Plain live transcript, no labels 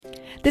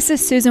This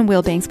is Susan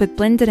Wheelbanks with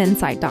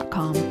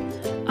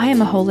blendedinsight.com. I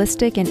am a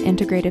holistic and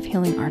integrative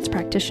healing arts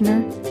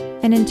practitioner,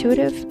 an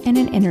intuitive, and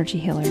an energy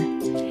healer.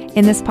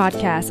 In this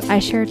podcast, I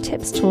share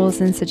tips,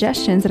 tools, and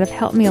suggestions that have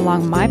helped me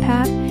along my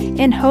path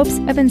in hopes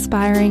of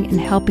inspiring and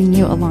helping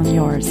you along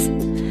yours.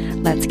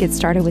 Let's get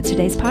started with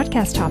today's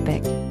podcast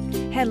topic.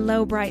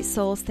 Hello, bright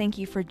souls. Thank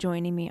you for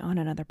joining me on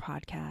another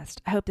podcast.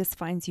 I hope this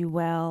finds you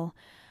well.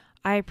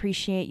 I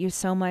appreciate you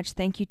so much.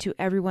 Thank you to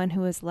everyone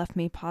who has left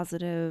me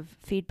positive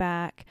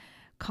feedback,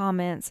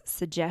 comments,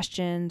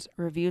 suggestions,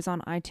 reviews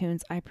on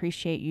iTunes. I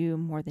appreciate you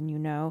more than you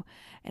know.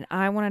 And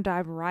I want to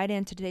dive right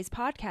into today's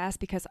podcast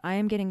because I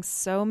am getting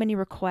so many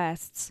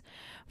requests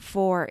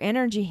for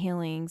energy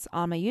healings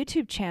on my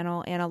YouTube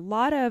channel. And a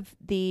lot of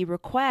the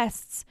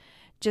requests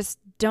just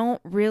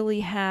don't really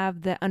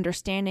have the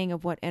understanding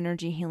of what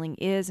energy healing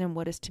is and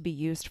what is to be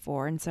used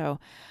for. And so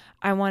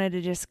I wanted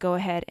to just go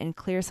ahead and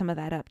clear some of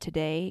that up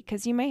today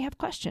because you may have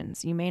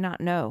questions. You may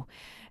not know.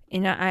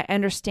 And I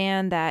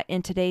understand that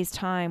in today's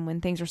time when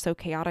things are so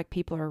chaotic,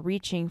 people are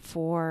reaching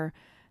for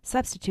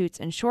substitutes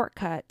and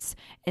shortcuts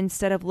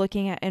instead of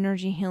looking at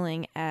energy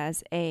healing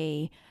as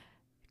a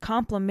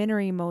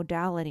complementary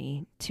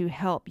modality to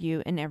help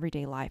you in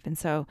everyday life. And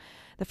so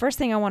the first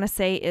thing I want to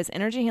say is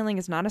energy healing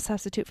is not a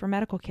substitute for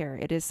medical care.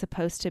 It is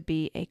supposed to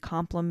be a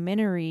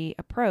complementary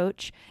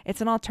approach. It's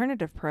an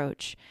alternative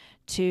approach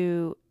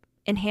to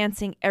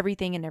enhancing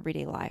everything in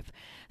everyday life.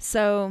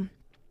 So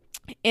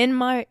in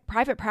my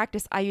private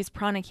practice, I use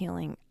pranic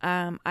healing.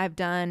 I've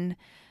done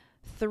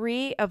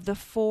 3 of the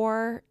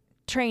 4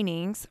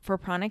 trainings for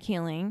pranic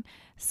healing.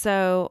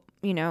 So,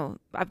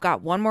 I've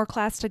got one more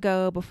class to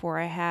go before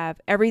I have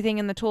everything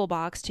in the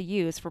toolbox to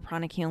use for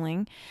pranic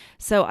healing.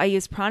 So I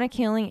use pranic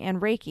healing and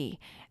Reiki.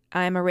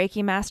 I'm a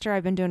Reiki master.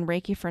 I've been doing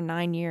Reiki for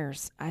 9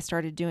 years. I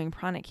started doing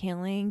pranic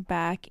healing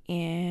back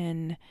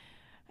in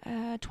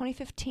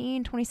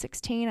 2015,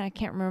 2016. I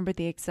can't remember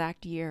the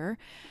exact year,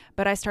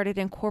 but I started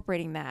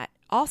incorporating that.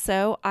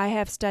 Also, I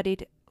have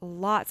studied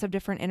lots of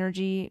different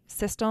energy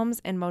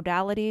systems and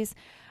modalities.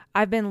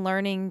 I've been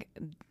learning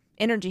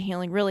energy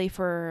healing really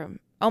for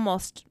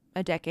almost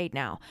a decade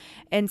now.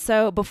 And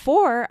so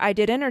before I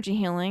did energy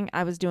healing,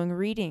 I was doing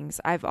readings.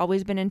 I've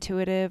always been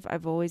intuitive.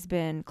 I've always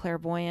been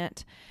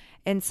clairvoyant.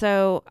 And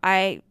so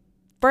I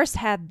first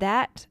had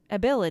that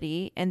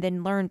ability and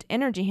then learned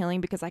energy healing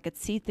because I could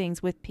see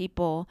things with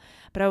people,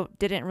 but I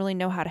didn't really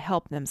know how to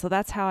help them. So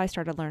that's how I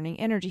started learning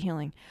energy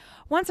healing.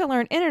 Once I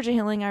learned energy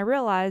healing, I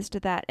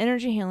realized that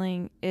energy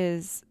healing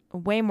is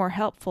way more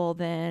helpful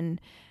than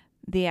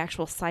the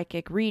actual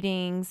psychic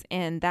readings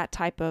and that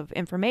type of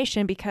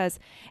information, because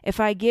if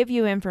I give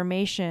you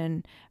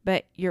information,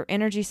 but your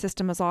energy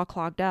system is all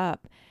clogged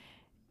up,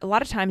 a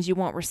lot of times you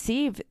won't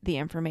receive the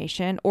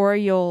information or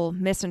you'll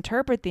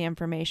misinterpret the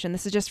information.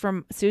 This is just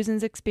from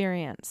Susan's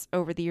experience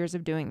over the years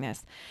of doing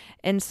this.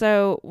 And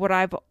so what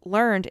I've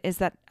learned is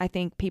that I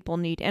think people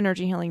need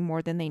energy healing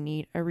more than they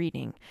need a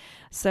reading.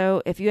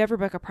 So if you ever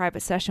book a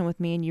private session with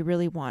me and you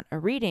really want a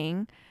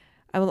reading,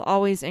 I will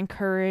always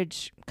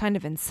insist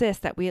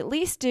that we at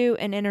least do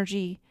an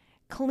energy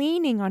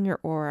cleaning on your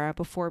aura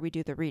before we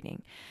do the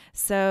reading.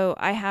 So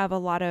I have a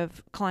lot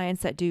of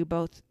clients that do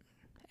both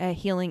a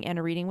healing and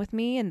a reading with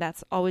me, and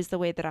that's always the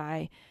way that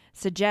I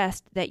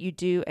suggest that you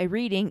do a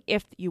reading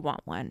if you want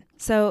one.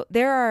 So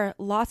there are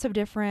lots of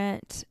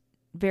different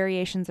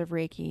variations of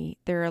Reiki.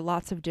 There are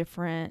lots of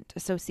different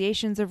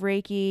associations of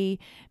Reiki.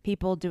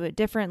 People do it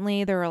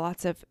differently. There are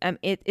lots of,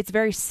 it's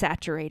very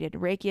saturated.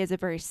 Reiki is a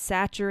very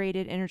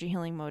saturated energy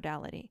healing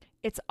modality.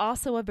 It's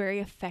also a very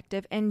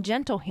effective and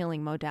gentle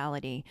healing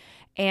modality.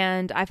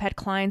 And I've had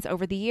clients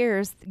over the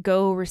years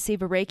go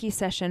receive a Reiki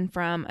session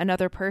from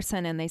another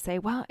person and they say,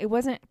 well, it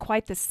wasn't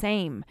quite the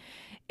same.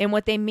 And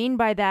what they mean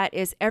by that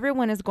is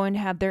everyone is going to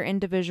have their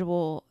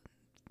individual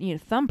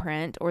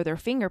thumbprint or their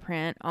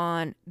fingerprint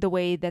on the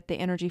way that the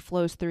energy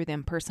flows through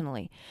them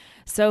personally.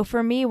 So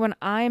for me, when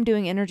I am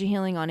doing energy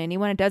healing on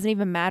anyone, it doesn't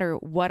even matter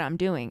what I'm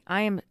doing.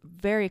 I am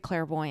very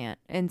clairvoyant.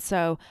 And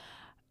so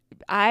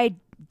I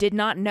did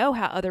not know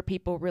how other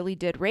people really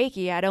did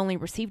Reiki. I'd only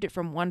received it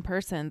from one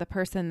person, the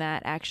person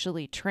that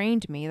actually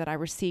trained me, that I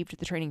received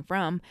the training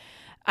from.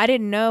 I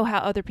didn't know how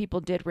other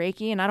people did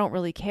Reiki, and I don't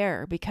really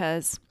care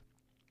because,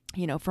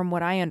 from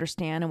what I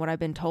understand and what I've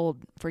been told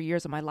for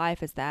years of my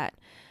life is that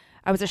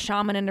I was a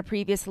shaman in a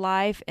previous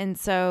life, and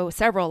so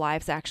several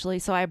lives actually.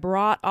 So I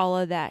brought all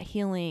of that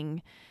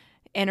healing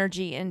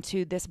energy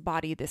into this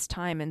body this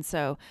time. And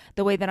so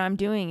the way that I'm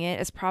doing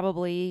it is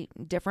probably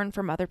different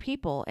from other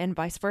people and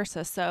vice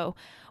versa. So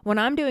when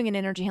I'm doing an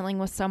energy healing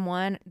with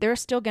someone, they're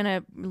still going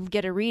to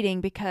get a reading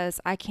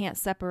because I can't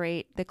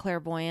separate the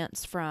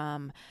clairvoyance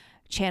from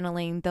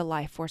channeling the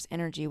life force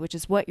energy, which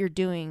is what you're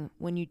doing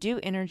when you do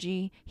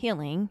energy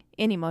healing,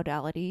 any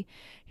modality.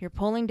 You're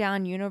pulling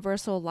down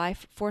universal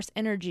life force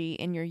energy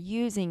and you're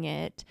using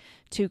it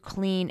to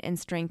clean and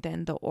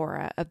strengthen the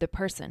aura of the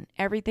person.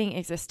 Everything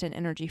exists in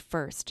energy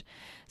first.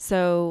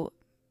 So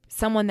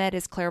someone that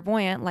is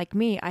clairvoyant like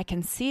me, I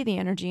can see the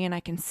energy and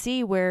I can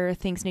see where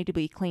things need to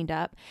be cleaned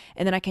up.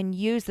 And then I can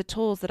use the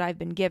tools that I've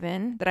been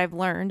given, that I've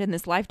learned in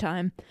this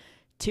lifetime,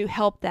 to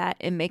help that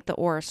and make the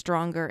aura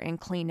stronger and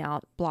clean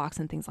out blocks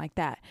and things like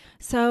that.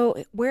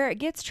 So where it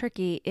gets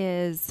tricky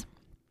is,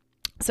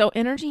 so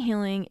energy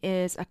healing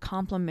is a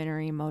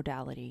complementary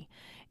modality.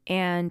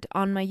 And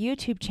on my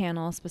YouTube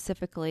channel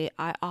specifically,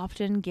 I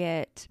often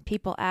get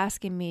people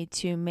asking me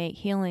to make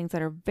healings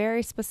that are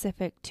very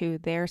specific to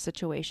their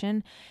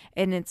situation,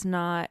 and it's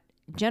not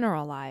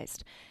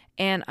generalized.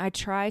 And I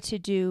try to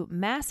do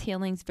mass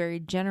healings very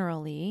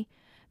generally,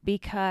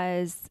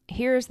 because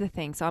here's the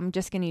thing. So I'm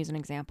just going to use an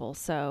example.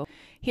 So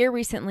here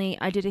recently,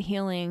 I did a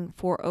healing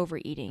for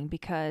overeating,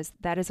 because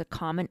that is a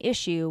common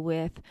issue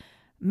with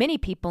many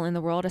people in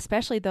the world,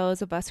 especially those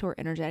of us who are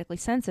energetically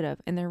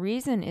sensitive. And the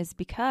reason is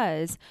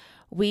because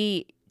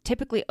we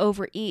typically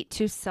overeat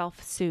to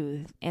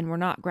self-soothe, and we're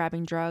not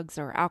grabbing drugs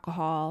or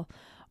alcohol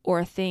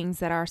or things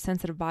that our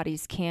sensitive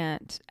bodies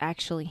can't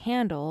actually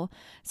handle.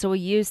 So we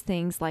use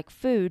things like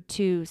food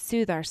to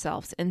soothe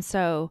ourselves. And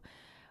so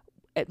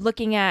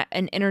looking at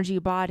an energy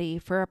body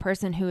for a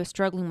person who is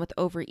struggling with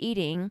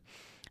overeating,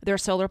 their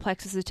solar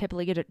plexus is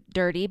typically get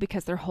dirty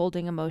because they're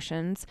holding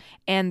emotions,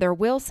 and their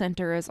will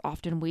center is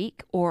often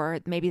weak, or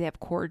maybe they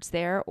have cords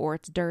there, or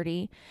it's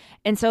dirty.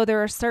 And so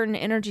there are certain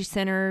energy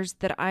centers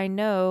that I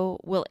know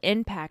will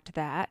impact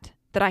that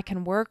I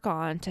can work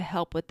on to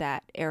help with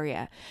that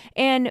area.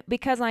 And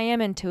because I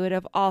am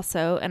intuitive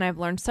also, and I've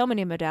learned so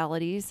many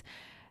modalities,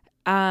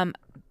 I'm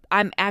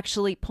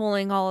actually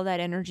pulling all of that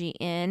energy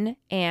in,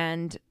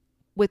 and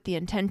with the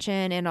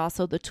intention and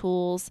also the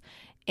tools,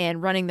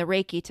 and running the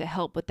Reiki to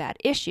help with that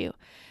issue.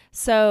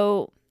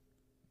 So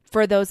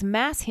for those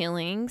mass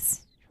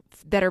healings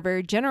that are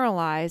very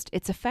generalized,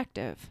 it's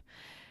effective.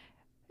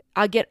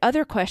 I'll get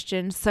other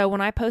questions. So when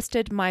I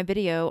posted my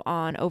video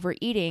on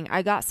overeating,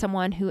 I got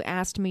someone who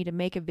asked me to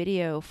make a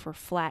video for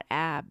flat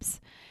abs.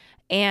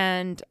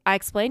 And I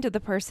explained to the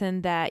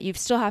person that you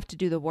still have to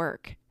do the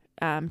work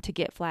to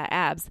get flat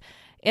abs.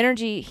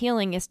 Energy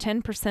healing is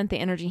 10% the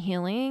energy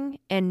healing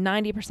and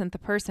 90% the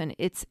person.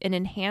 It's an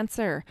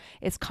enhancer.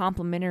 It's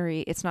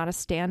complementary. It's not a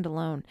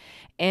standalone.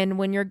 And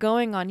when you're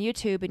going on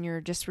YouTube and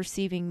you're just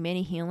receiving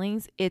many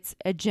healings, it's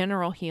a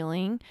general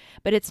healing,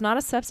 but it's not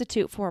a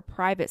substitute for a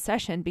private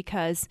session,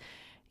 because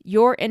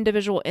your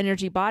individual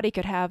energy body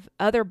could have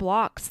other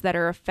blocks that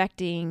are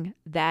affecting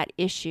that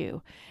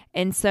issue.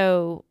 And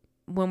so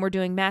when we're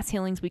doing mass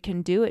healings, we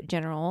can do it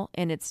general,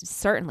 and it's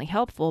certainly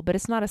helpful, but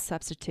it's not a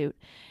substitute.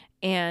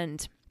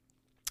 And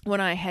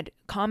when I had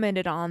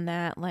commented on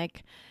that,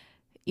 like,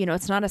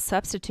 it's not a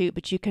substitute,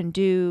 but you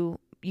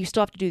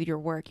still have to do your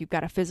work. You've got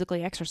to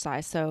physically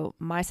exercise. So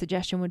my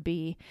suggestion would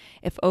be,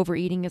 if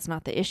overeating is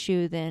not the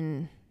issue,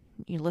 then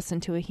you listen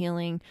to a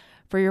healing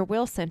for your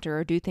will center,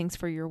 or do things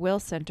for your will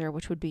center,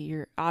 which would be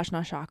your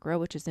Ajna chakra,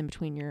 which is in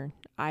between your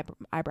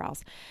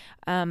eyebrows.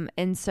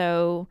 And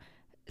so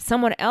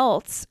someone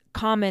else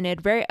commented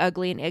very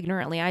ugly and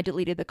ignorantly. I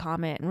deleted the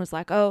comment and was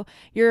like, oh,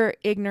 you're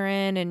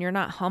ignorant and you're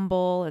not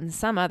humble, and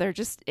some other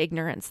just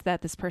ignorance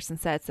that this person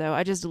said. So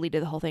I just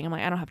deleted the whole thing. I'm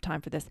like, I don't have time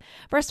for this.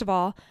 First of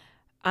all,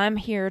 I'm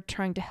here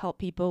trying to help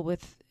people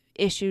with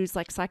issues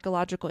like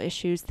psychological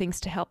issues, things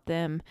to help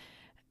them,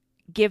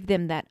 give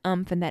them that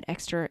oomph and that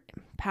extra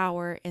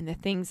power and the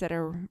things that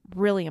are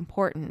really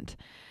important.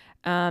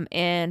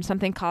 And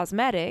something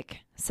cosmetic,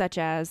 such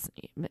as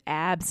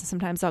abs.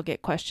 Sometimes I'll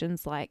get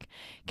questions like,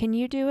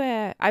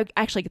 I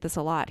actually get this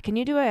a lot. Can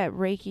you do a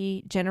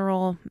Reiki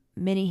general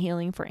mini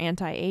healing for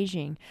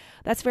anti-aging?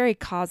 That's very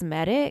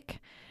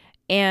cosmetic.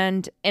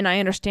 And I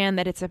understand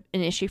that it's an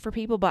issue for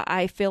people, but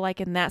I feel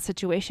like in that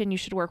situation, you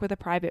should work with a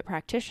private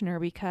practitioner,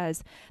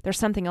 because there's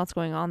something else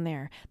going on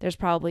there. There's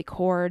probably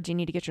cords. You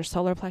need to get your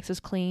solar plexus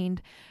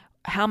cleaned.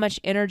 How much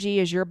energy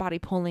is your body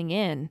pulling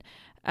in?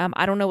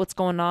 I don't know what's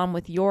going on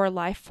with your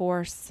life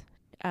force,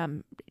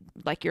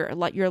 like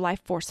your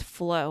life force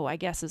flow, I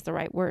guess is the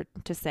right word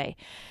to say.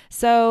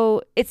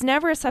 So it's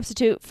never a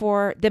substitute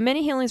for, the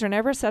mini healings are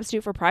never a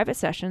substitute for private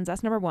sessions.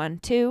 That's number one.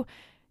 Two,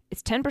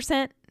 it's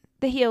 10%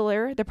 the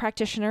healer, the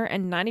practitioner,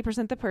 and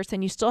 90% the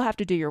person. You still have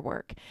to do your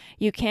work.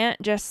 You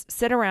can't just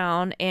sit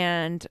around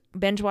and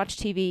binge watch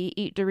TV,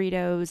 eat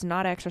Doritos,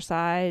 not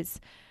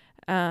exercise,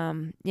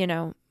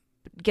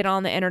 get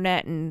on the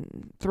internet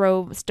and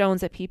throw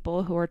stones at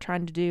people who are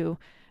trying to do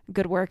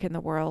good work in the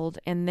world,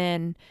 and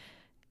then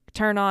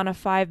turn on a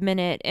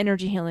 5-minute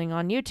energy healing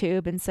on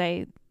YouTube and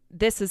say,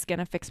 this is going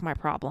to fix my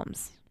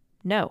problems.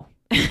 No,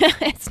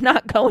 it's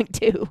not going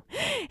to.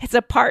 It's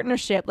a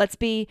partnership. Let's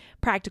be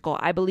practical.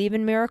 I believe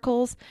in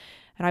miracles,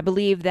 and I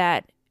believe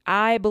that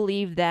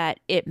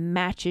it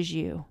matches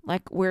you.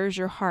 Like, where's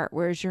your heart?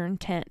 Where's your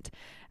intent?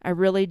 I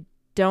really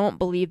don't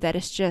believe that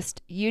it's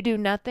just you do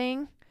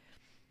nothing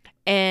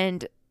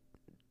and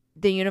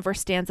the universe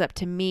stands up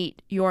to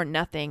meet your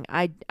nothing.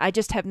 I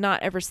just have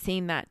not ever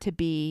seen that to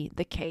be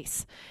the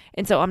case.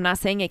 And so I'm not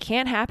saying it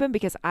can't happen,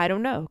 because I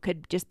don't know.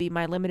 Could just be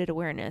my limited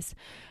awareness.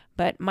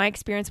 But my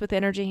experience with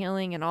energy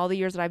healing and all the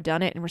years that I've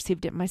done it and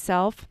received it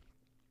myself,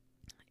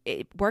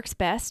 it works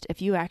best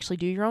if you actually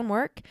do your own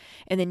work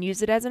and then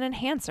use it as an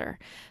enhancer.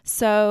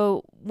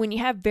 So when you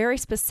have very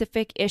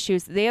specific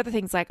issues, the other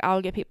things, like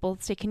I'll get people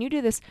to say, can you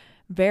do this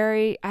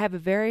I have a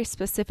very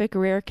specific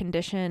rare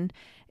condition,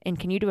 and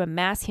can you do a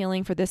mass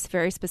healing for this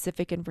very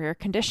specific and rare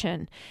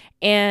condition?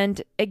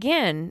 And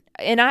again,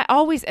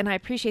 I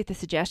appreciate the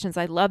suggestions.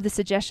 I love the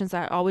suggestions.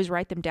 I always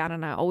write them down,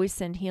 and I always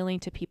send healing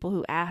to people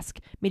who ask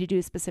me to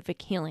do specific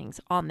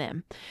healings on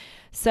them.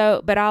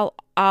 So, but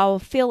I'll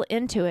feel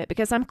into it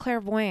because I'm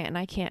clairvoyant, and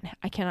I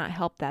cannot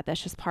help that.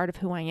 That's just part of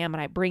who I am.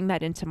 And I bring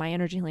that into my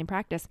energy healing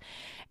practice.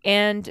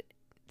 And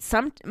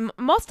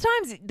most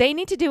times they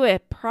need to do a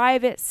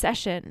private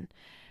session.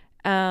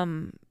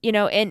 And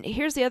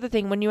here's the other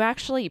thing: when you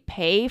actually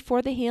pay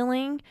for the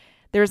healing,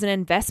 there's an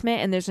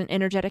investment and there's an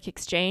energetic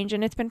exchange,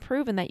 and it's been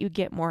proven that you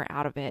get more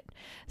out of it.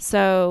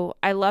 So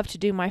I love to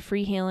do my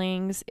free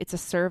healings. It's a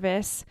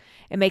service.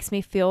 It makes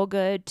me feel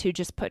good to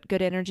just put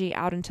good energy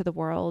out into the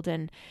world.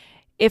 And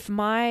if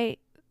the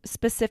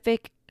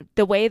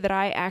way that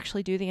I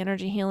actually do the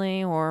energy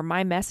healing, or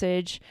my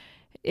message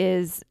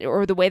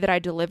or the way that I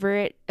deliver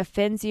it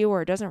offends you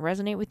or it doesn't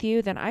resonate with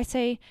you, then I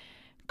say,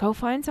 go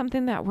find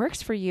something that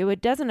works for you.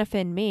 It doesn't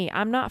offend me.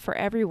 I'm not for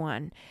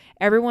everyone.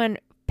 Everyone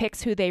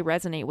picks who they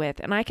resonate with.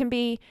 And I can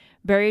be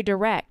very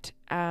direct.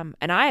 And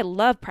I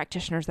love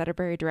practitioners that are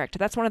very direct.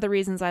 That's one of the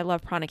reasons I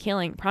love pranic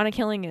healing. Pranic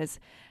healing is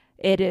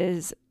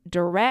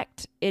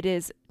direct.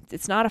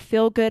 It's not a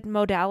feel-good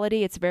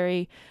modality. It's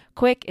very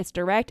quick. It's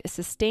direct. It's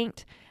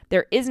distinct.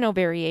 There is no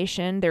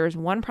variation. There is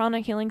one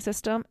pranic healing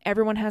system.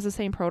 Everyone has the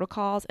same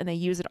protocols, and they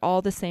use it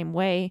all the same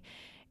way.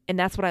 And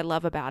that's what I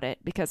love about it,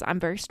 because I'm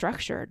very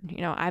structured.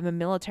 I have a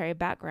military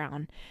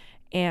background,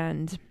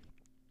 and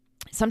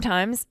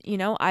sometimes,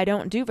 I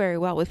don't do very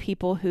well with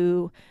people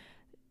who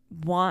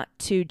want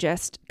to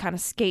just kind of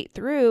skate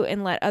through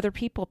and let other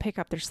people pick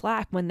up their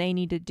slack when they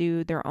need to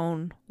do their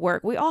own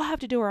work. We all have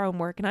to do our own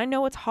work, and I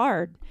know it's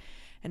hard,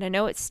 and I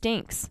know it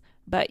stinks,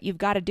 but you've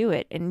got to do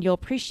it, and you'll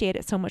appreciate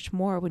it so much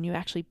more when you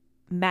actually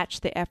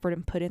match the effort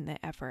and put in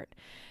the effort.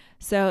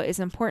 So it's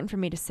important for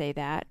me to say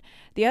that.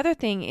 The other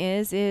thing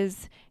is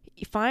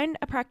you find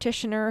a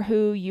practitioner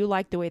who you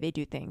like the way they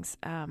do things.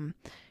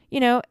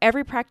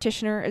 Every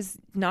practitioner is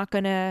not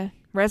going to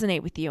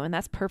resonate with you, and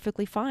that's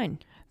perfectly fine.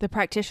 The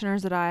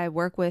practitioners that I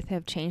work with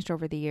have changed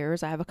over the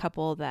years. I have a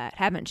couple that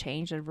haven't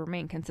changed and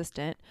remain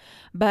consistent.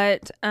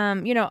 But,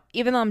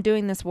 even though I'm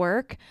doing this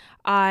work,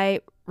 I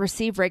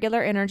receive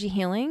regular energy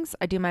healings.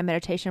 I do my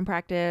meditation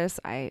practice.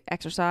 I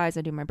exercise.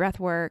 I do my breath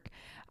work.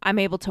 I'm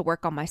able to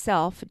work on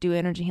myself, do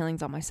energy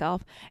healings on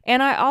myself.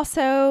 And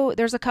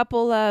there's a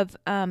couple of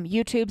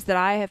YouTubes that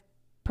I have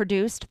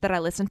produced that I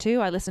listen to.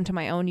 I listen to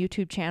my own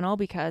YouTube channel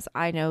because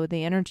I know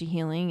the energy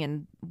healing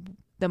and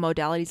the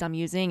modalities I'm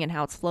using and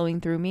how it's flowing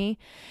through me.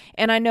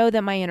 And I know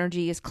that my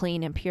energy is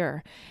clean and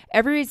pure.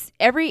 Every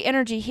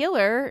energy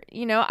healer,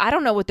 I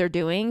don't know what they're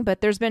doing,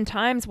 but there's been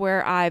times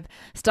where I've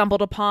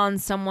stumbled upon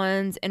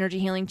someone's energy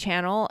healing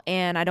channel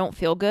and I don't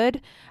feel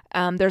good.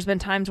 There's been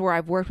times where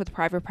I've worked with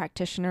private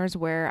practitioners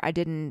where I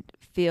didn't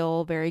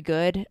feel very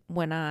good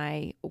when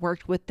I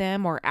worked with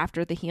them or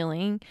after the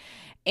healing.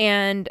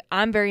 And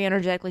I'm very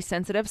energetically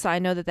sensitive, so I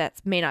know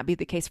that may not be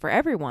the case for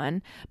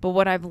everyone. But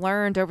what I've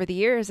learned over the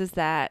years is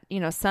that,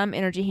 some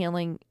energy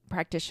healing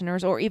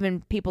practitioners, or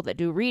even people that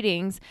do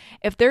readings,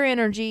 if their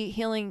energy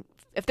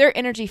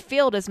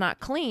field is not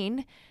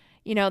clean,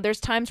 there's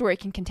times where it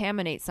can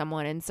contaminate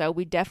someone. And so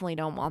we definitely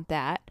don't want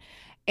that.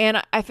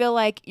 And I feel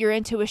like your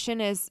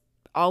intuition is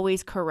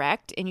always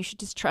correct, and you should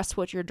just trust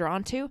what you're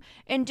drawn to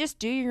and just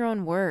do your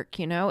own work,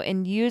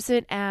 and use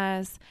it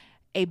as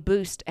a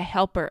boost, a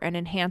helper, an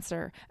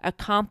enhancer, a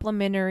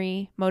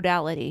complementary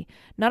modality,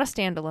 not a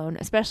standalone,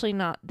 especially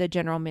not the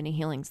general mini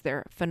healings.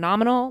 They're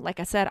phenomenal. Like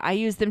I said, I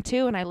use them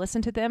too and I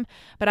listen to them,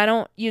 but I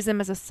don't use them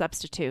as a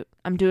substitute.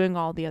 I'm doing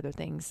all the other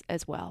things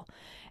as well.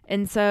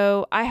 And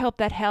so I hope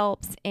that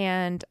helps,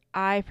 and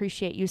I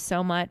appreciate you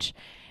so much.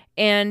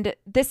 And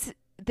this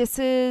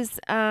is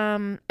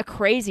a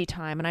crazy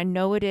time, and I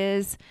know it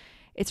is.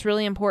 It's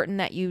really important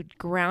that you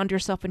ground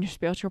yourself in your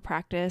spiritual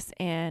practice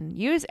and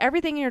use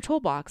everything in your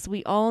toolbox.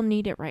 We all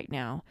need it right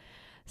now.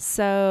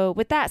 So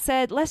with that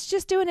said, let's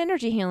just do an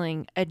energy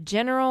healing, a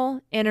general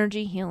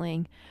energy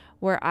healing,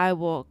 where I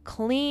will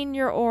clean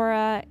your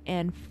aura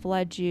and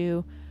flood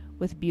you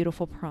with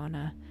beautiful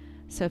prana.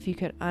 So if you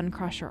could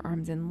uncross your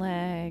arms and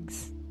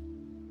legs.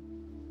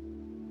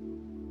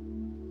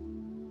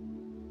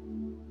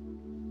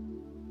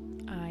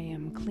 I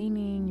am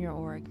cleaning your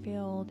auric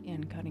field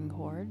and cutting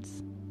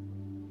cords.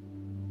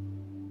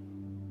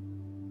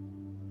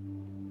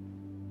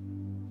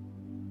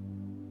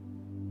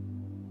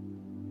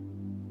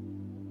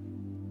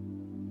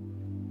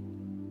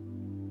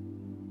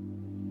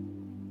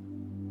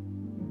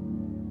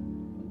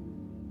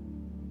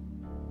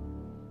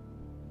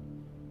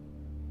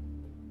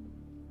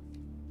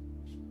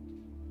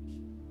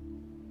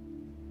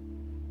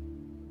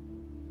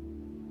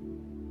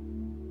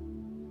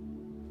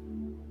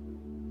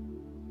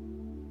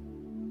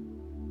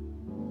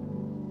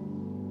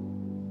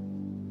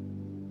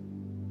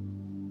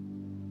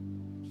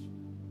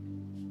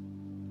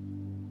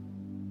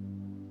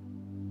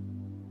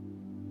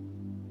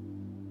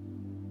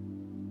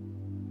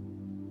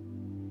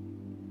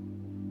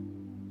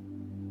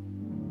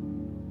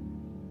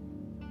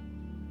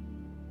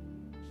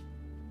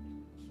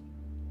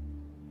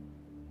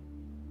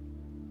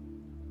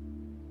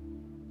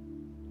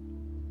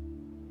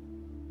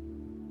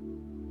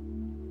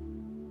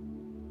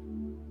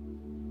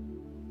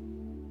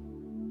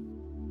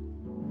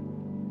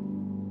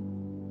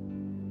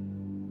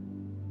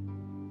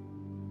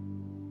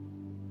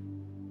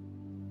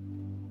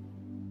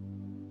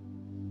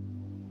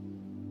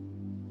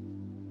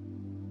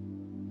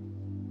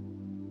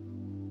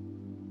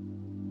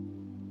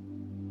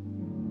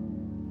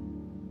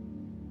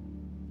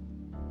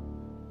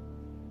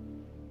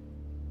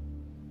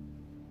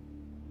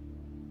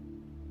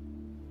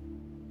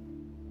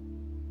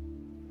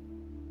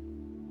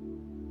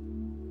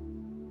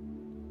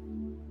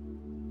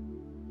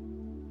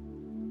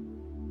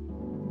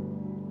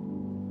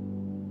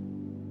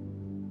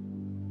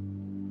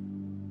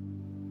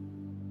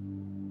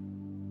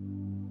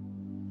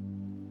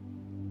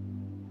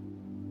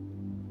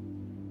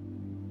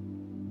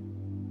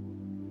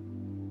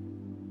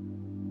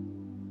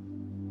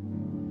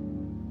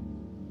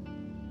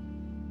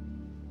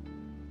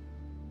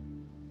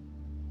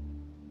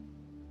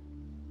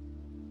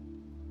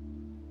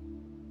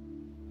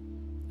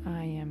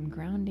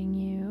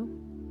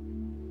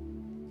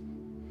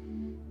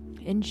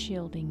 and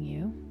shielding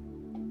you.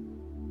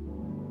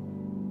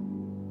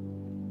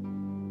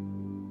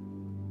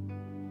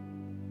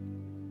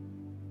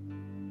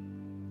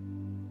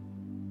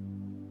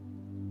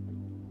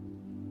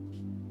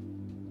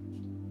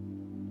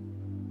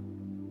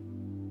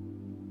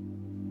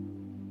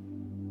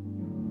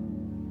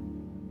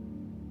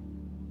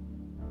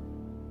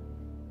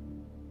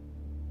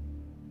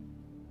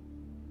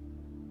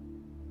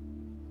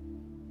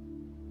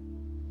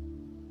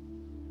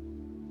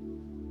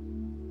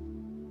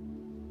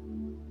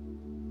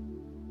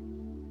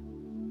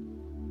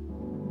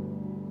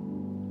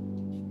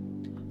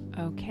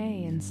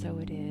 Okay, and so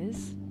it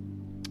is.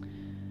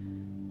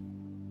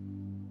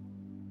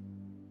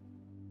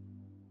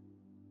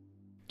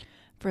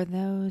 For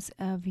those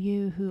of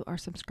you who are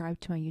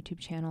subscribed to my YouTube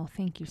channel,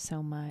 thank you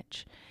so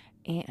much.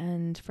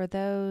 And for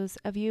those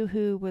of you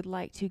who would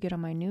like to get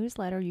on my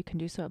newsletter, you can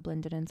do so at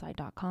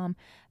blendedinsight.com.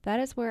 That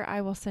is where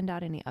I will send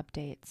out any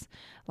updates.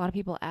 A lot of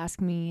people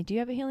ask me, do you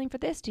have a healing for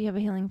this? Do you have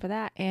a healing for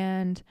that?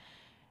 And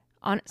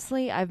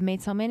honestly, I've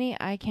made so many,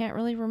 I can't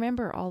really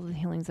remember all the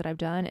healings that I've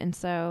done. And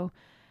so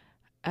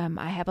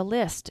I have a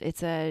list.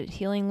 It's a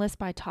healing list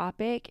by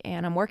topic,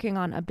 and I'm working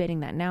on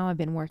updating that now. I've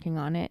been working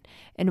on it.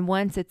 And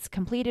once it's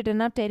completed and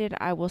updated,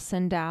 I will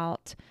send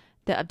out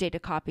the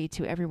updated copy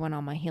to everyone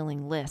on my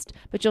healing list.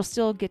 But you'll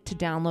still get to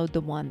download the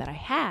one that I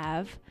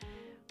have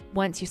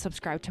once you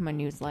subscribe to my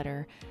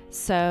newsletter.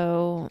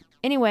 So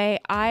anyway,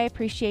 I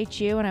appreciate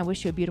you, and I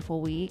wish you a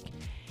beautiful week.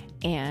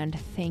 And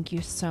thank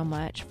you so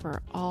much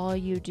for all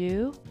you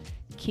do.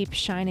 Keep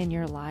shining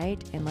your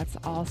light, and let's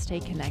all stay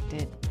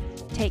connected.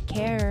 Take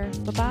care.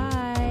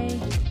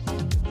 Bye-bye.